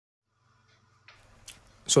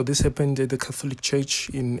So this happened at the Catholic Church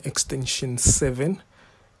in Extension 7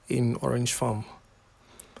 in Orange Farm.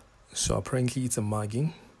 So apparently it's a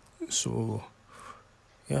mugging. So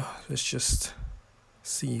yeah, let's just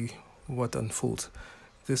see what unfolds.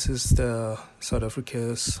 This is the South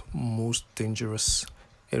Africa's most dangerous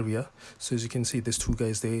area. So as you can see, there's 2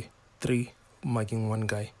 guys there, 3 mugging 1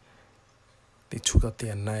 guy. They took out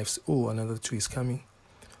their knives. Oh, another 2 is coming.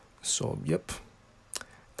 So yep,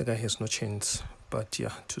 the guy has no chance but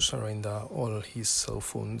yeah, to surrender all his cell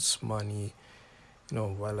phones, money,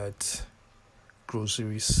 wallet,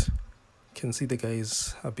 groceries. You can see the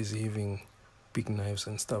guys are busy having big knives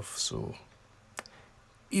and stuff. So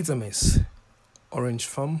it's a mess. Orange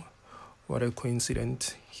Farm, what a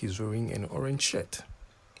coincidence, he's wearing an orange shirt.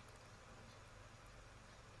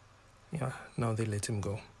 Yeah, now they let him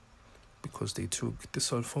go because they took the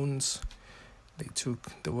cell phones, they took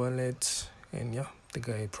the wallet, and yeah, the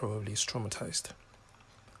guy probably is traumatized.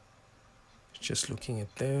 Just looking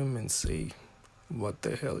at them and say, what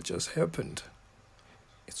the hell just happened?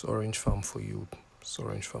 It's Orange Farm for you. It's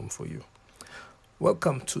Orange Farm for you.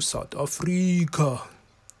 Welcome to South Africa.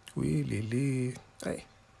 Hey.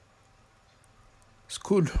 It's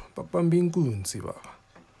cool. Babambingunzi baba.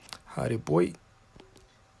 Hari boy.